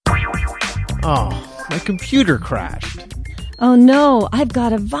Oh, my computer crashed. Oh no, I've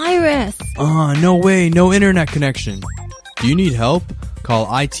got a virus. No way, no internet connection. Do you need help? Call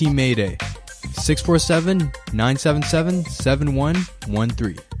IT Mayday.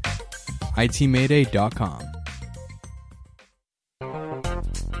 647-977-7113. itmayday.com.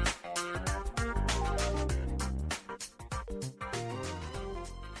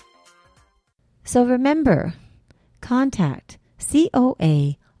 So remember, contact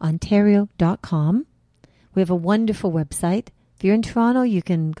coaontario.com. We have a wonderful website. If you're in Toronto, you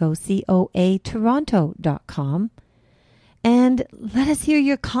can go coatoronto.com. And let us hear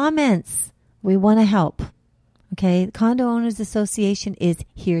your comments. We want to help. Okay? The Condo Owners Association is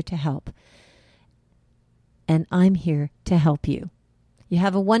here to help. And I'm here to help you. You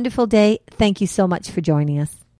have a wonderful day. Thank you so much for joining us.